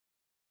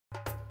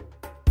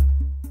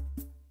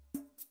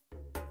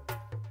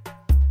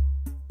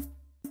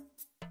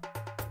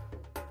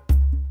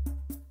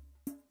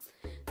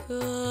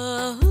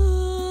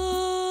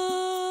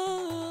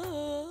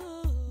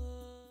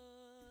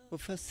Well,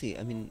 firstly,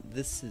 I mean,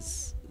 this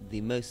is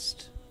the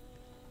most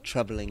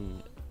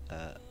troubling,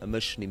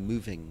 emotionally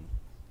moving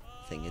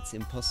thing. It's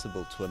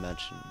impossible to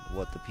imagine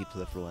what the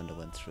people of Rwanda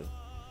went through.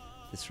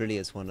 This really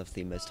is one of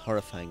the most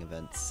horrifying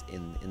events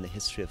in the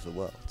history of the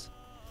world.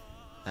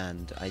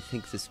 And I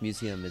think this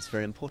museum is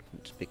very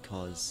important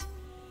because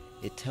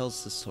it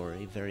tells the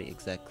story very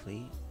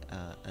exactly,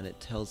 and it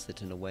tells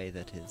it in a way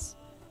that is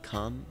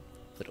calm,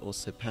 but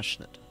also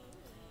passionate.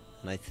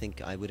 And I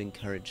think I would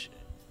encourage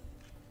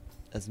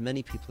as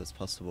many people as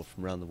possible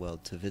from around the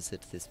world to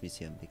visit this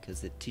museum,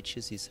 because it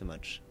teaches you so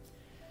much,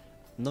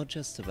 not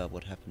just about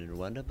what happened in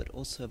Rwanda, but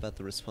also about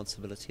the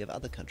responsibility of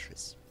other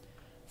countries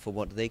for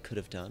what they could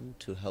have done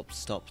to help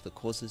stop the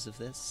causes of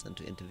this and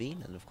to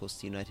intervene, and of course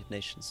the United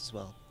Nations as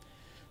well.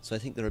 So I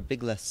think there are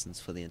big lessons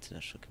for the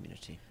international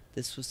community.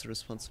 This was the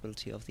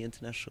responsibility of the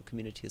international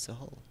community as a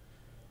whole,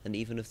 and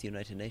even of the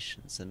United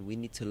Nations, and we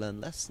need to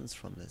learn lessons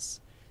from this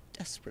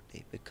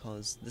desperately,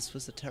 because this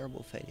was a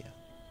terrible failure.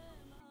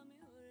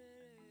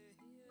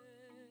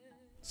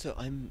 So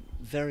I'm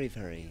very,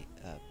 very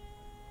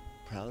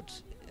proud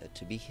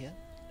to be here,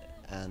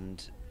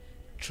 and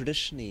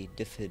traditionally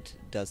DFID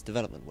does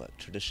development work.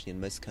 Traditionally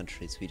in most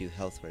countries we do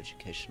health or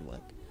education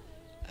work,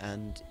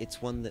 and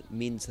it's one that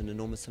means an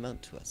enormous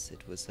amount to us.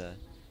 It was a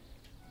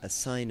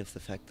sign of the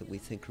fact that we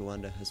think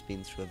Rwanda has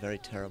been through a very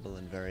terrible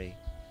and very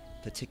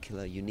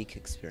particular, unique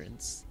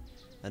experience,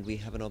 and we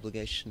have an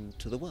obligation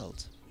to the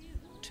world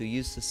to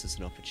use this as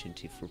an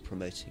opportunity for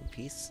promoting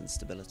peace and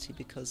stability,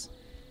 because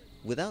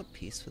without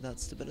peace, without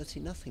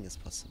stability, nothing is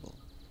possible.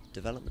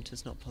 Development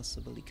is not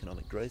possible,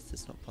 economic growth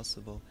is not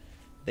possible,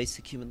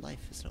 basic human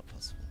life is not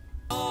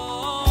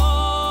possible.